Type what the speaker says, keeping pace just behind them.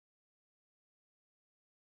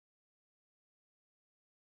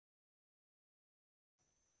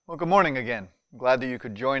Well, good morning again. I'm glad that you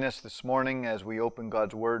could join us this morning as we open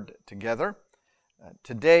God's Word together.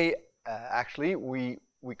 Today, we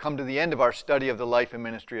come to the end of our study of the life and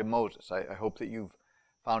ministry of Moses. I hope that you've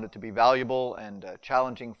found it to be valuable and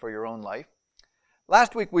challenging for your own life.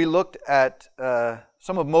 Last week we looked at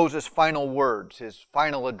some of Moses' final words, his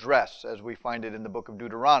final address, as we find it in the book of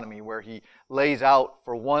Deuteronomy, where he lays out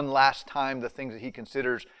for one last time the things that he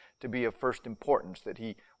considers to be of first importance, that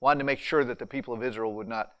he wanted to make sure that the people of Israel would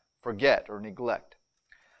not forget or neglect.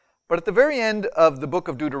 But at the very end of the book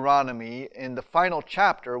of Deuteronomy, in the final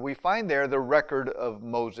chapter, we find there the record of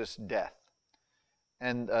Moses' death.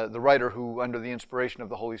 And the writer, who under the inspiration of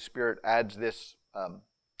the Holy Spirit adds this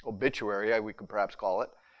obituary, we could perhaps call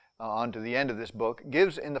it, onto the end of this book,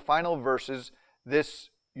 gives in the final verses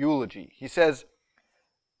this eulogy. He says,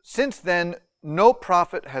 "Since then no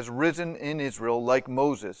prophet has risen in Israel like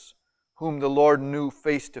Moses, whom the Lord knew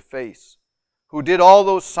face to face, who did all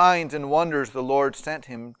those signs and wonders the Lord sent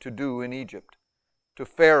him to do in Egypt, to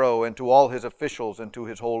Pharaoh and to all his officials and to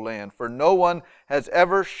his whole land. For no one has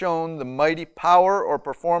ever shown the mighty power or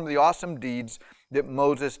performed the awesome deeds that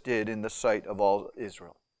Moses did in the sight of all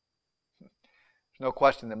Israel." There's no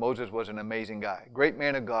question that Moses was an amazing guy, great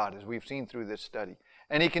man of God, as we've seen through this study.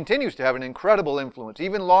 And he continues to have an incredible influence,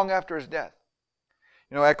 even long after his death.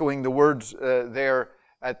 You know, echoing the words there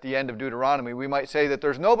at the end of Deuteronomy, we might say that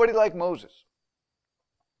there's nobody like Moses.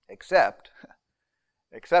 Except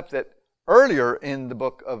that earlier in the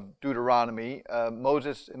book of Deuteronomy,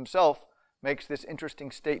 Moses himself makes this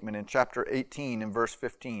interesting statement in chapter 18 and verse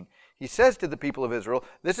 15. He says to the people of Israel,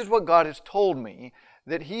 "This is what God has told me,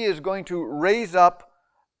 that He is going to raise up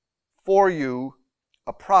for you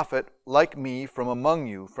a prophet like me from among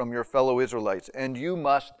you, from your fellow Israelites, and you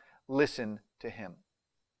must listen to him."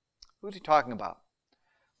 Who's he talking about?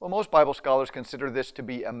 Well, most Bible scholars consider this to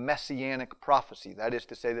be a messianic prophecy. That is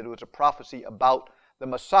to say that it was a prophecy about the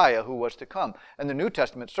Messiah who was to come. And the New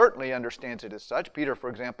Testament certainly understands it as such. Peter, for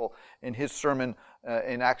example, in his sermon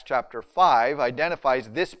in Acts chapter 5, identifies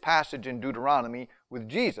this passage in Deuteronomy with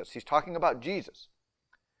Jesus. He's talking about Jesus.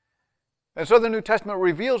 And so the New Testament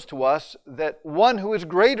reveals to us that one who is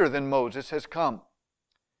greater than Moses has come.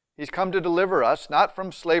 He's come to deliver us, not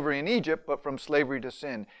from slavery in Egypt, but from slavery to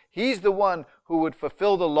sin. He's the one who would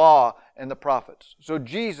fulfill the law and the prophets. So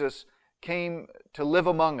Jesus came to live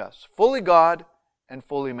among us, fully God and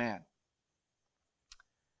fully man.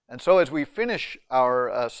 And so as we finish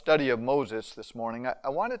our study of Moses this morning, I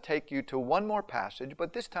want to take you to one more passage,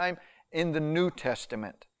 but this time in the New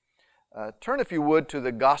Testament. Turn, if you would, to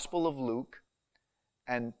the Gospel of Luke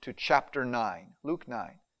and to chapter 9, Luke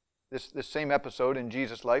 9. This same episode in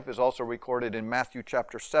Jesus' life is also recorded in Matthew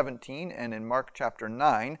chapter 17 and in Mark chapter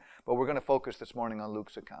 9, but we're going to focus this morning on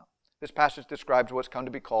Luke's account. This passage describes what's come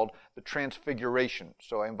to be called the Transfiguration.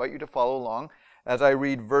 So I invite you to follow along as I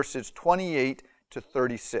read verses 28 to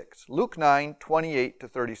 36. Luke 9, 28 to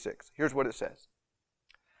 36. Here's what it says.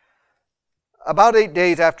 "About 8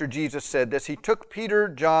 days after Jesus said this, he took Peter,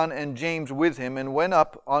 John, and James with him and went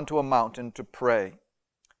up onto a mountain to pray.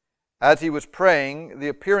 As he was praying, the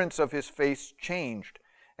appearance of his face changed,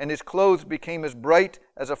 and his clothes became as bright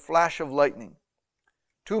as a flash of lightning.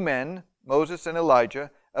 2 men, Moses and Elijah,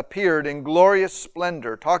 appeared in glorious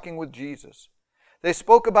splendor, talking with Jesus. They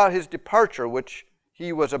spoke about his departure, which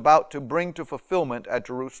he was about to bring to fulfillment at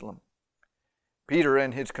Jerusalem. Peter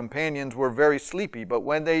and his companions were very sleepy, but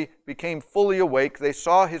when they became fully awake, they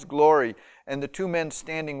saw his glory and the 2 men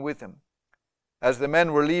standing with him. As the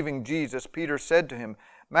men were leaving Jesus, Peter said to him,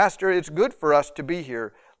 'Master, it's good for us to be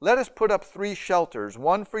here. Let us put up 3 shelters,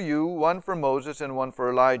 one for you, one for Moses, and one for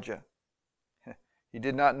Elijah.' He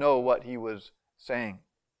did not know what he was saying.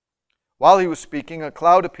 While he was speaking, a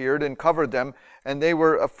cloud appeared and covered them, and they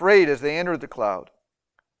were afraid as they entered the cloud.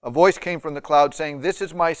 A voice came from the cloud saying, 'This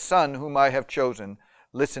is my son whom I have chosen.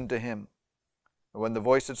 Listen to him.' And when the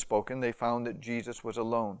voice had spoken, they found that Jesus was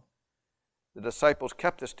alone. The disciples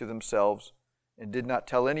kept this to themselves and did not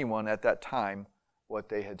tell anyone at that time what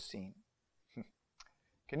they had seen."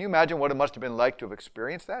 Can you imagine what it must have been like to have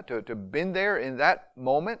experienced that, to have been there in that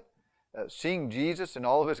moment, seeing Jesus in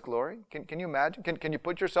all of his glory? Can you imagine? Can you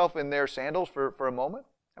put yourself in their sandals for a moment?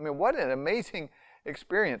 I mean, what an amazing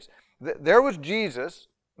experience. There was Jesus,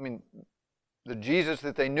 the Jesus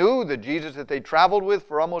that they knew, the Jesus that they traveled with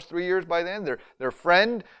for almost 3 years by then, their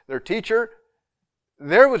friend, their teacher.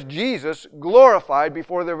 There was Jesus glorified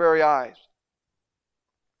before their very eyes.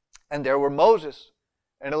 And there were Moses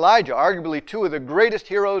and Elijah, arguably 2 of the greatest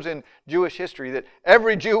heroes in Jewish history that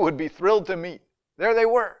every Jew would be thrilled to meet. There they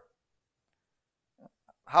were.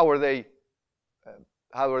 How were they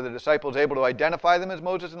how were the disciples able to identify them as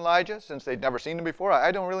Moses and Elijah since they'd never seen them before?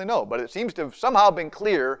 I don't really know, but it seems to have somehow been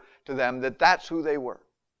clear to them that that's who they were.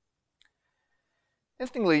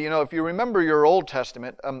 Interestingly, if you remember your Old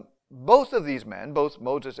Testament, both of these men, both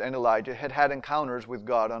Moses and Elijah, had had encounters with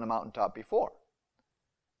God on a mountaintop before.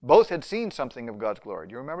 Both had seen something of God's glory.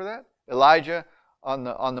 Do you remember that? Elijah on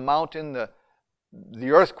the mountain,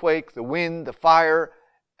 the earthquake, the wind, the fire,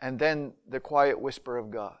 and then the quiet whisper of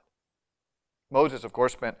God. Moses, of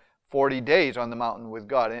course, spent 40 days on the mountain with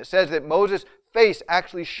God. And it says that Moses' face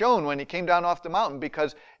actually shone when he came down off the mountain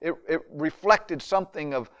because it reflected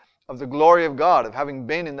something of the glory of God, of having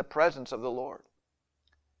been in the presence of the Lord.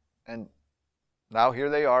 And now here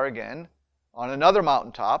they are again on another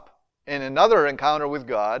mountaintop in another encounter with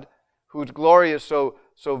God, whose glory is so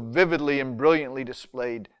vividly and brilliantly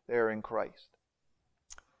displayed there in Christ.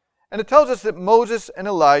 And it tells us that Moses and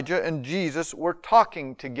Elijah and Jesus were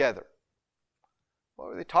talking together. What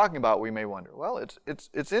were they talking about, we may wonder? Well,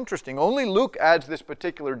 it's interesting. Only Luke adds this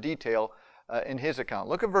particular detail in his account.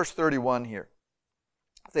 Look at verse 31 here.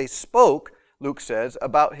 They spoke, Luke says,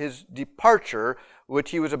 about his departure,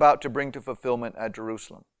 which he was about to bring to fulfillment at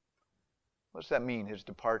Jerusalem. What does that mean, his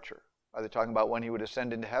departure? Are they talking about when he would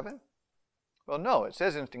ascend into heaven? Well, no. It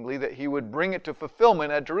says instantly that he would bring it to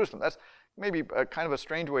fulfillment at Jerusalem. That's maybe kind of a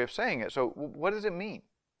strange way of saying it. So what does it mean?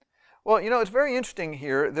 Well, it's very interesting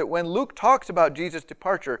here that when Luke talks about Jesus'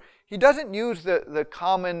 departure, he doesn't use the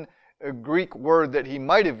common Greek word that he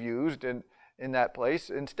might have used in that place.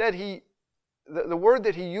 Instead, the word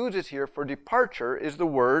that he uses here for departure is the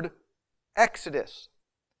word exodus.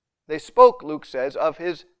 They spoke, Luke says, of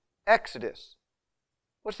his exodus.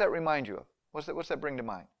 What's that remind you of? What's that bring to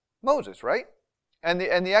mind? Moses, right? And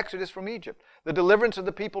the exodus from Egypt, the deliverance of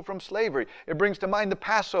the people from slavery. It brings to mind the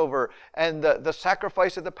Passover and the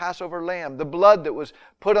sacrifice of the Passover lamb, the blood that was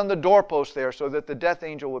put on the doorpost there so that the death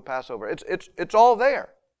angel would pass over. It's all there.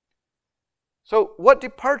 So what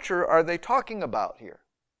departure are they talking about here?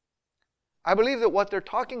 I believe that what they're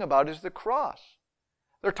talking about is the cross.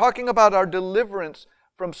 They're talking about our deliverance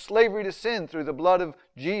from slavery to sin through the blood of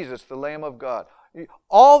Jesus, the Lamb of God.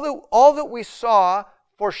 All that we saw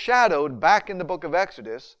foreshadowed back in the book of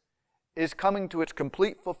Exodus is coming to its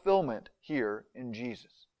complete fulfillment here in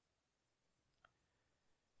Jesus.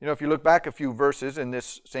 If you look back a few verses in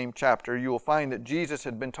this same chapter, you will find that Jesus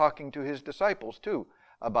had been talking to his disciples too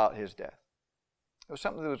about his death. It was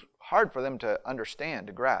something that was hard for them to understand,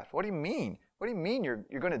 to grasp. What do you mean? What do you mean you're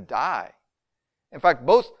going to die? In fact,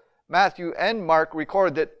 both Matthew and Mark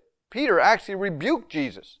record that Peter actually rebuked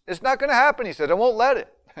Jesus. It's not going to happen, he said. I won't let it.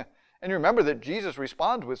 And you remember that Jesus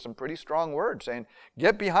responds with some pretty strong words, saying,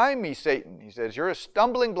 "Get behind me, Satan." He says, "You're a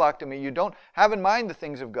stumbling block to me. You don't have in mind the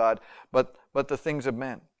things of God, but the things of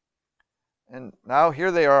men." And now here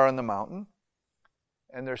they are on the mountain,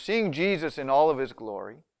 and they're seeing Jesus in all of his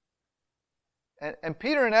glory. And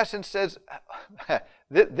Peter, in essence, says,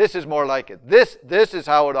 this is more like it. This is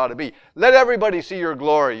how it ought to be. Let everybody see your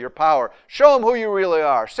glory, your power. Show them who you really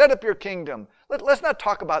are. Set up your kingdom. Let's not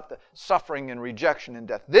talk about the suffering and rejection and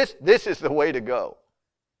death. This is the way to go.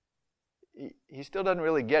 He still doesn't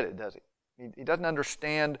really get it, does he? He doesn't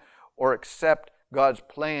understand or accept God's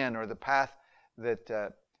plan or the path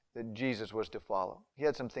that Jesus was to follow. He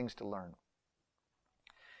had some things to learn.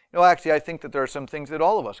 Actually, I think that there are some things that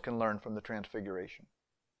all of us can learn from the Transfiguration.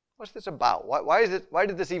 What's this about? Why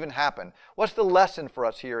did this even happen? What's the lesson for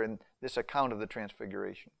us here in this account of the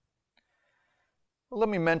Transfiguration? Well, let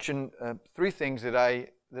me mention three things that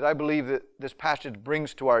I believe that this passage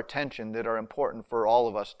brings to our attention that are important for all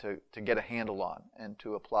of us to get a handle on and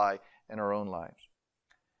to apply in our own lives.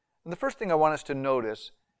 And the first thing I want us to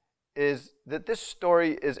notice is that this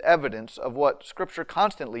story is evidence of what Scripture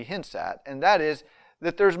constantly hints at, and that is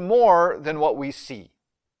that there's more than what we see.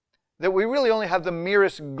 That we really only have the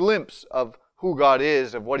merest glimpse of who God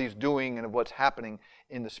is, of what He's doing, and of what's happening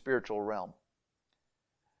in the spiritual realm.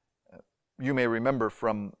 You may remember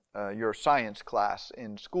from your science class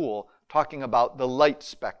in school talking about the light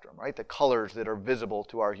spectrum, right? The colors that are visible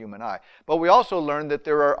to our human eye. But we also learned that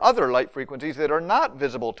there are other light frequencies that are not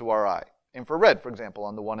visible to our eye. Infrared, for example,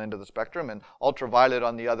 on the one end of the spectrum, and ultraviolet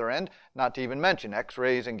on the other end, not to even mention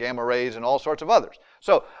X-rays and gamma rays and all sorts of others.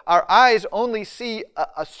 So our eyes only see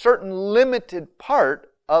a certain limited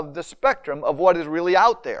part of the spectrum of what is really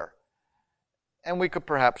out there. And we could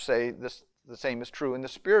perhaps say the same is true in the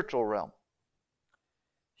spiritual realm.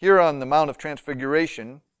 Here on the Mount of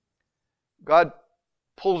Transfiguration, God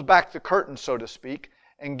pulls back the curtain, so to speak,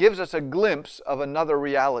 and gives us a glimpse of another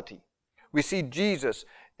reality. We see Jesus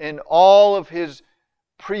in all of his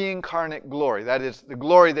pre-incarnate glory. That is, the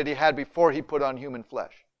glory that he had before he put on human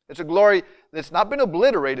flesh. It's a glory that's not been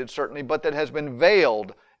obliterated, certainly, but that has been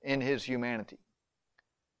veiled in his humanity.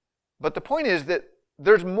 But the point is that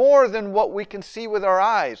there's more than what we can see with our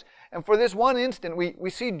eyes. And for this one instant, we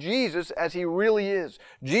see Jesus as he really is.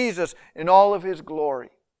 Jesus in all of his glory.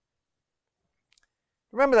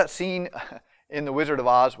 Remember that scene in The Wizard of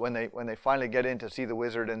Oz when they finally get in to see the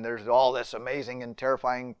wizard, and there's all this amazing and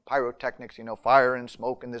terrifying pyrotechnics, fire and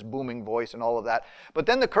smoke and this booming voice and all of that. But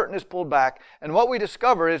then the curtain is pulled back, and what we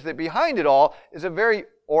discover is that behind it all is a very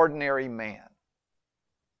ordinary man.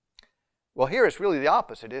 Well, here it's really the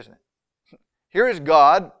opposite, isn't it? Here is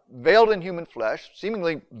God, veiled in human flesh,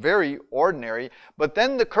 seemingly very ordinary, but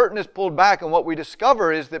then the curtain is pulled back, and what we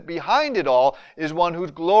discover is that behind it all is one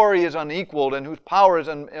whose glory is unequaled and whose power is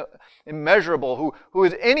immeasurable, who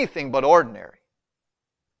is anything but ordinary.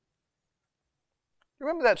 You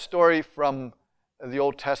remember that story from the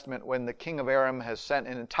Old Testament when the king of Aram has sent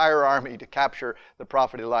an entire army to capture the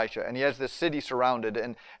prophet Elisha, and he has this city surrounded,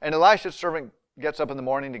 and Elisha's servant gets up in the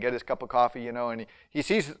morning to get his cup of coffee, and he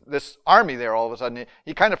sees this army there all of a sudden.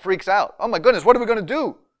 He kind of freaks out. Oh my goodness, what are we going to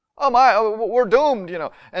do? We're doomed,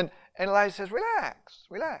 And Elijah says, relax.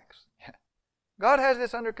 God has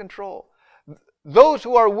this under control. Those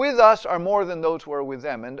who are with us are more than those who are with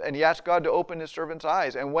them. And he asked God to open his servant's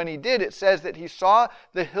eyes. And when he did, it says that he saw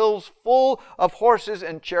the hills full of horses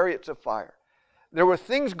and chariots of fire. There were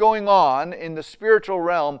things going on in the spiritual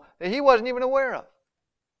realm that he wasn't even aware of.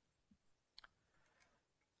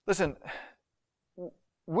 Listen,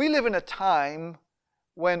 we live in a time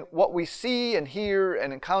when what we see and hear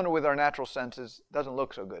and encounter with our natural senses doesn't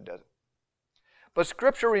look so good, does it? But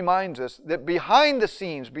Scripture reminds us that behind the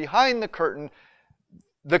scenes, behind the curtain,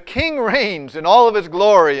 the King reigns in all of his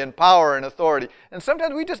glory and power and authority. And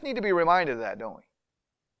sometimes we just need to be reminded of that, don't we?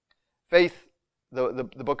 Faith, the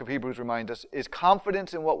book of Hebrews reminds us, is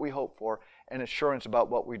confidence in what we hope for and assurance about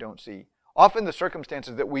what we don't see. Often the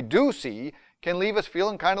circumstances that we do see can leave us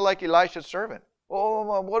feeling kind of like Elisha's servant.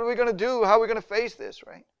 Oh, what are we going to do? How are we going to face this,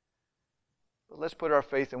 right? But let's put our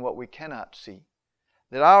faith in what we cannot see.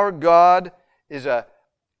 That our God is a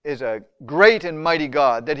great and mighty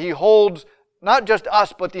God. That he holds not just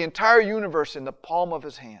us, but the entire universe in the palm of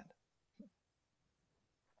his hand.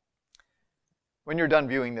 When you're done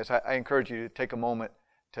viewing this, I encourage you to take a moment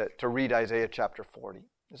to read Isaiah chapter 40.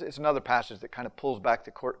 It's another passage that kind of pulls back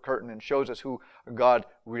the curtain and shows us who God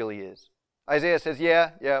really is. Isaiah says,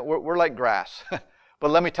 we're like grass.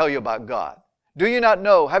 But let me tell you about God. Do you not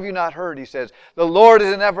know? Have you not heard? He says, the Lord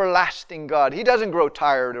is an everlasting God. He doesn't grow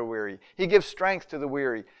tired or weary. He gives strength to the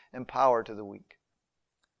weary and power to the weak.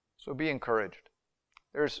 So be encouraged.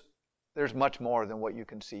 There's much more than what you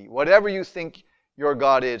can see. Whatever you think your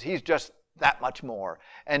God is, he's just that much more.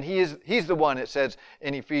 And he's the one, it says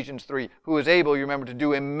in Ephesians 3, who is able, you remember, to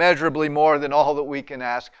do immeasurably more than all that we can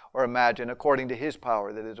ask or imagine, according to his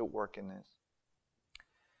power that is at work in us.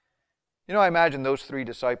 I imagine those three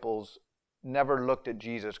disciples never looked at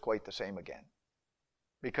Jesus quite the same again,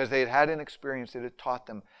 because they had had an experience that had taught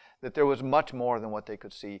them that there was much more than what they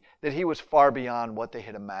could see, that he was far beyond what they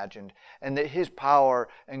had imagined, and that his power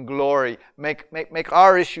and glory make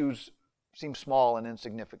our issues seem small and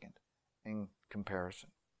insignificant in comparison.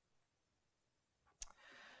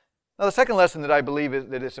 Now, the second lesson that I believe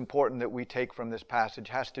that it's important that we take from this passage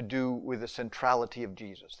has to do with the centrality of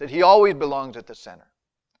Jesus, that he always belongs at the center.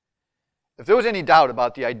 If there was any doubt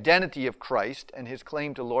about the identity of Christ and his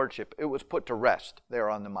claim to lordship, it was put to rest there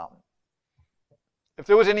on the mountain. If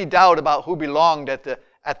there was any doubt about who belonged at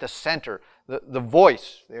the center, the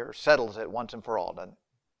voice there settles it once and for all, doesn't it?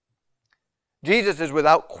 Jesus is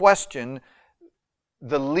without question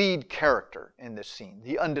the lead character in this scene,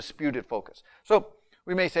 the undisputed focus. So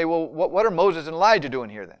we may say, well, what are Moses and Elijah doing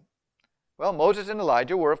here then? Well, Moses and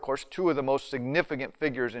Elijah were, of course, two of the most significant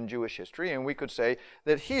figures in Jewish history, and we could say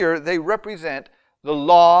that here they represent the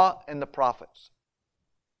law and the prophets.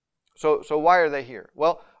 So why are they here?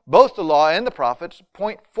 Well, both the law and the prophets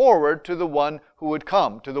point forward to the one who would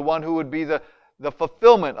come, to the one who would be the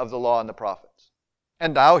fulfillment of the law and the prophets.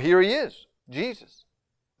 And now here he is, Jesus,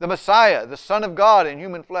 the Messiah, the Son of God in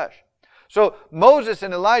human flesh. So Moses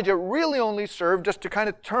and Elijah really only serve just to kind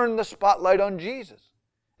of turn the spotlight on Jesus.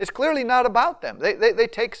 It's clearly not about them. They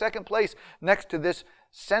take second place next to this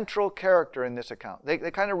central character in this account. They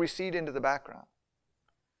kind of recede into the background.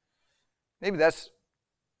 Maybe that's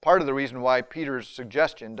part of the reason why Peter's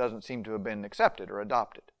suggestion doesn't seem to have been accepted or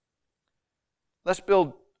adopted. Let's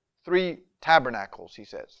build 3 tabernacles, he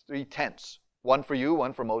says, 3 tents. One for you,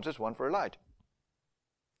 one for Moses, one for Elijah.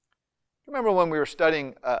 Remember when we were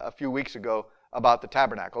studying a few weeks ago about the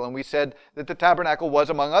tabernacle, and we said that the tabernacle was,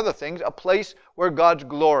 among other things, a place where God's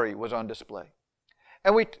glory was on display.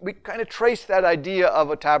 And we kind of trace that idea of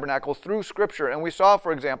a tabernacle through Scripture. And we saw,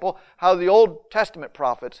 for example, how the Old Testament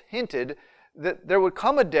prophets hinted that there would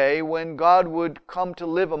come a day when God would come to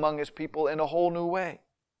live among His people in a whole new way.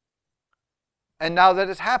 And now that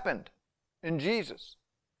has happened in Jesus.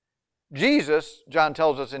 Jesus, John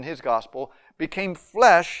tells us in his gospel, became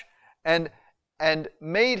flesh and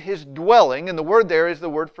made His dwelling, and the word there is the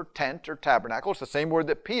word for tent or tabernacle. It's the same word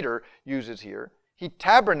that Peter uses here. He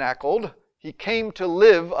tabernacled. He came to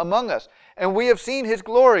live among us. And we have seen His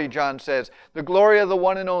glory, John says, the glory of the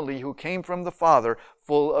one and only who came from the Father,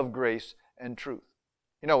 full of grace and truth.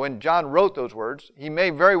 You know, when John wrote those words, he may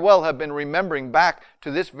very well have been remembering back to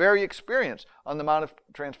this very experience on the Mount of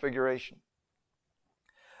Transfiguration.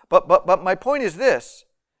 But my point is this,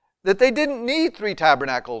 that they didn't need 3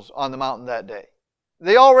 tabernacles on the mountain that day.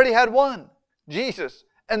 They already had one, Jesus,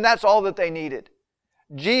 and that's all that they needed.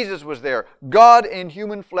 Jesus was there, God in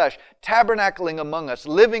human flesh, tabernacling among us,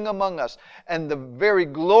 living among us, and the very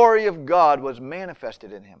glory of God was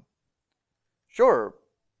manifested in Him. Sure,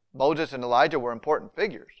 Moses and Elijah were important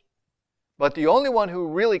figures, but the only one who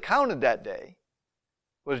really counted that day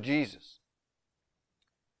was Jesus.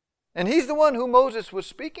 And He's the one who Moses was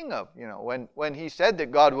speaking of, you know, when he said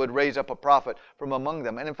that God would raise up a prophet from among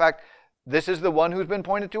them. And in fact, this is the one who's been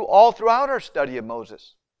pointed to all throughout our study of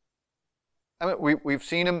Moses. I mean, we've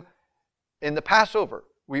seen Him in the Passover.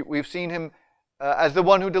 We've seen Him as the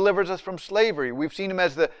one who delivers us from slavery. We've seen Him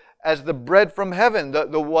as the bread from heaven,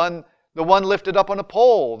 the one lifted up on a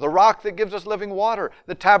pole, the rock that gives us living water,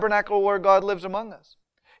 the tabernacle where God lives among us.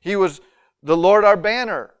 He was the Lord our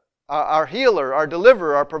banner, our healer, our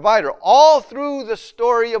deliverer, our provider. All through the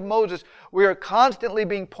story of Moses, we are constantly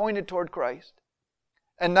being pointed toward Christ.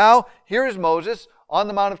 And now, here is Moses on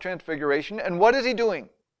the Mount of Transfiguration, and what is he doing?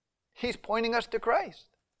 He's pointing us to Christ.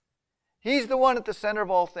 He's the one at the center of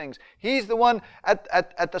all things. He's the one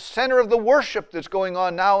at the center of the worship that's going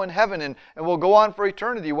on now in heaven and will go on for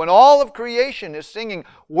eternity. When all of creation is singing,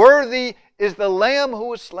 "Worthy is the Lamb who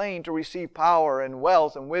was slain to receive power and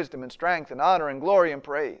wealth and wisdom and strength and honor and glory and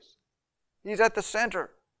praise." He's at the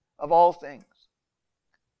center of all things.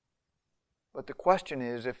 But the question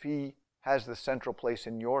is if He has the central place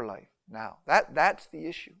in your life now. That's the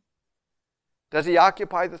issue. Does He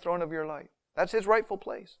occupy the throne of your life? That's His rightful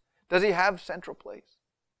place. Does He have central place?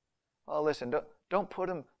 Oh, listen, don't put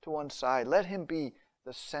Him to one side. Let Him be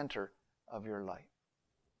the center of your life.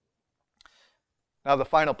 Now, the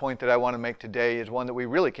final point that I want to make today is one that we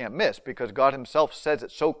really can't miss because God Himself says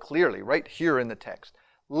it so clearly right here in the text.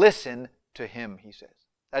 Listen to Him, He says.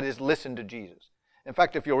 That is, listen to Jesus. In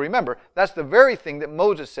fact, if you'll remember, that's the very thing that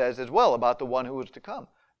Moses says as well about the one who is to come.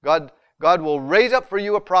 God will raise up for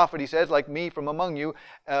you a prophet, He says, like me from among you,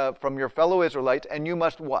 from your fellow Israelites, and you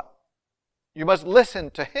must what? You must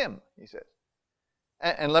listen to Him, He says.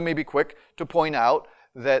 And let me be quick to point out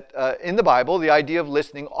that in the Bible, the idea of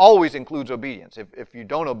listening always includes obedience. If you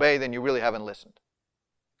don't obey, then you really haven't listened.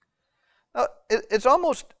 Now, it's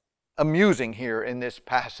almost amusing here in this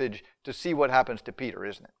passage to see what happens to Peter,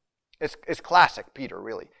 isn't it? It's classic Peter,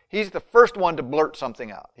 really. He's the first one to blurt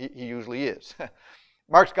something out. He usually is.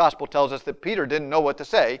 Mark's gospel tells us that Peter didn't know what to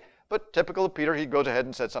say, but typical of Peter, he goes ahead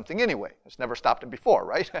and said something anyway. It's never stopped him before,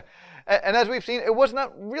 right? And as we've seen, it was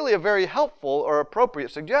not really a very helpful or appropriate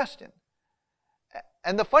suggestion.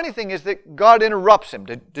 And the funny thing is that God interrupts him.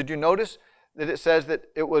 Did you notice that it says that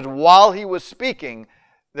it was while he was speaking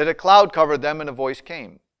that a cloud covered them and a voice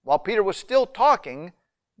came? While Peter was still talking,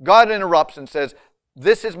 God interrupts and says,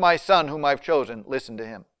 "This is my son whom I've chosen. Listen to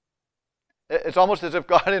him." It's almost as if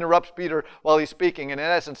God interrupts Peter while he's speaking and in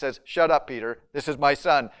essence says, "Shut up, Peter. This is my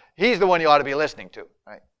son. He's the one you ought to be listening to."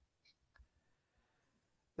 Right?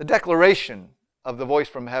 The declaration of the voice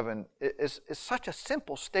from heaven is such a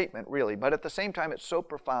simple statement, really, but at the same time it's so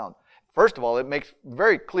profound. First of all, it makes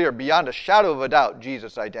very clear beyond a shadow of a doubt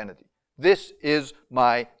Jesus' identity. This is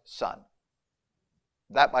my son.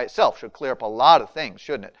 That by itself should clear up a lot of things,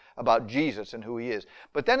 shouldn't it, about Jesus and who He is.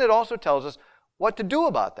 But then it also tells us what to do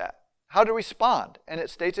about that, how to respond. And it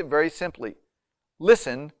states it very simply.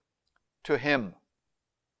 Listen to Him.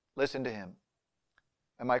 Listen to Him.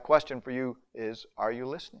 And my question for you is, are you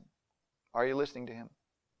listening? Are you listening to Him?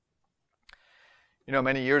 You know,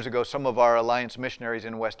 many years ago, some of our Alliance missionaries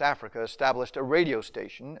in West Africa established a radio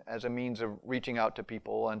station as a means of reaching out to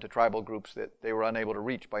people and to tribal groups that they were unable to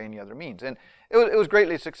reach by any other means. And it was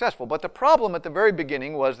greatly successful. But the problem at the very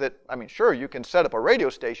beginning was that, I mean, sure, you can set up a radio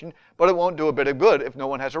station, but it won't do a bit of good if no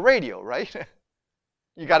one has a radio, right?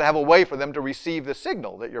 You got to have a way for them to receive the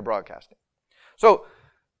signal that you're broadcasting. So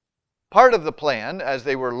part of the plan, as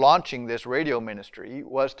they were launching this radio ministry,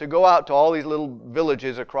 was to go out to all these little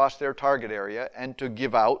villages across their target area and to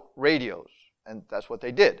give out radios. And that's what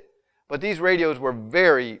they did. But these radios were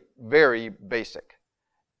very, very basic.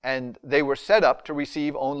 And they were set up to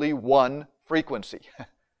receive only one frequency,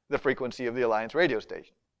 the frequency of the Alliance radio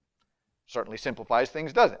station. Certainly simplifies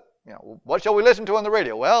things, doesn't it? You know, what shall we listen to on the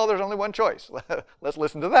radio? Well, there's only one choice. Let's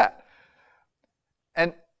listen to that.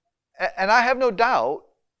 And I have no doubt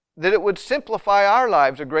that it would simplify our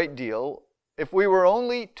lives a great deal if we were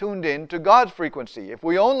only tuned in to God's frequency, if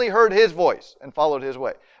we only heard His voice and followed His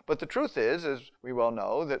way. But the truth is, as we well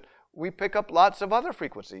know, that we pick up lots of other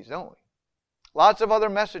frequencies, don't we? Lots of other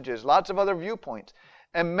messages, lots of other viewpoints.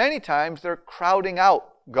 And many times they're crowding out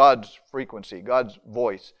God's frequency, God's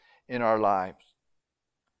voice in our lives.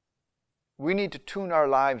 We need to tune our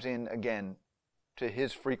lives in again to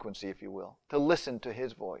His frequency, if you will, to listen to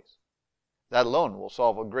His voice. That alone will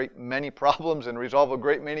solve a great many problems and resolve a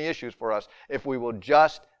great many issues for us if we will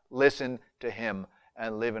just listen to Him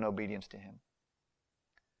and live in obedience to Him.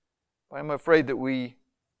 But I'm afraid that we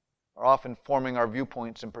are often forming our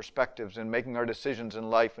viewpoints and perspectives and making our decisions in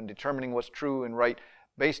life and determining what's true and right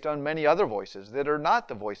based on many other voices that are not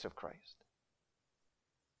the voice of Christ.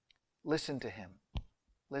 Listen to Him.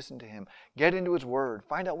 Listen to Him. Get into His Word.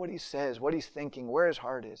 Find out what He says, what He's thinking, where His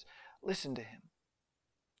heart is. Listen to Him.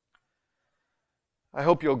 I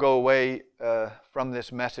hope you'll go away from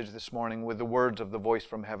this message this morning with the words of the voice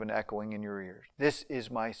from heaven echoing in your ears. This is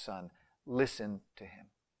my Son. Listen to Him.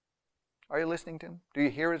 Are you listening to Him? Do you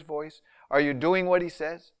hear His voice? Are you doing what He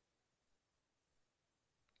says?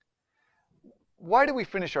 Why do we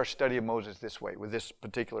finish our study of Moses this way, with this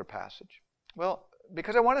particular passage? Well,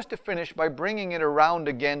 because I want us to finish by bringing it around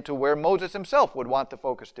again to where Moses himself would want the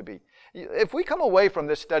focus to be. If we come away from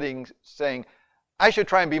this studying saying, I should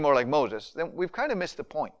try and be more like Moses, then we've kind of missed the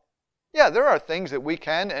point. Yeah, there are things that we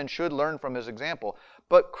can and should learn from his example,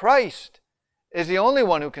 but Christ is the only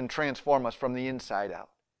one who can transform us from the inside out.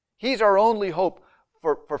 He's our only hope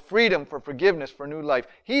for freedom, for forgiveness, for new life.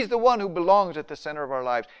 He's the one who belongs at the center of our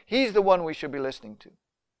lives. He's the one we should be listening to.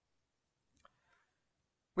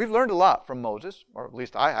 We've learned a lot from Moses, or at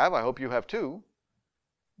least I have. I hope you have too.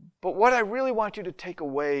 But what I really want you to take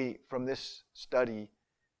away from this study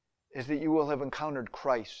is that you will have encountered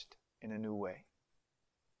Christ in a new way.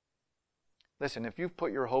 Listen, if you've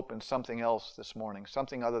put your hope in something else this morning,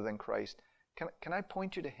 something other than Christ, can I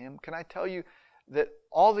point you to Him? Can I tell you that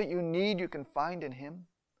all that you need you can find in Him?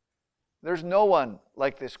 There's no one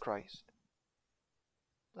like this Christ.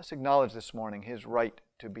 Let's acknowledge this morning His right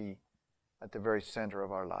to be at the very center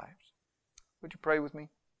of our lives. Would you pray with me?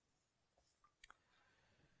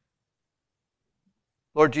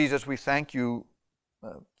 Lord Jesus, we thank you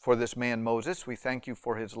for this man Moses. We thank you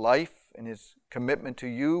for his life and his commitment to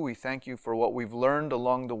you. We thank you for what we've learned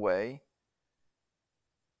along the way.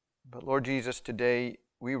 But Lord Jesus, today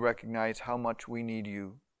we recognize how much we need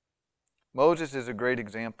you. Moses is a great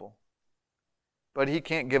example, but he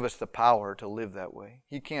can't give us the power to live that way.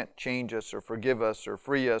 He can't change us or forgive us or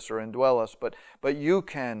free us or indwell us, but you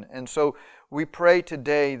can. And so we pray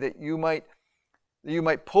today that you might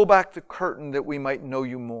pull back the curtain that we might know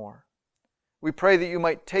you more. We pray that you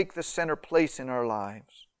might take the center place in our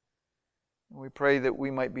lives. We pray that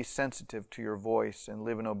we might be sensitive to your voice and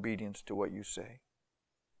live in obedience to what you say.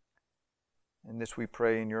 And this we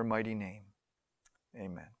pray in your mighty name.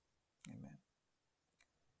 Amen. Amen.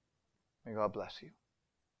 May God bless you.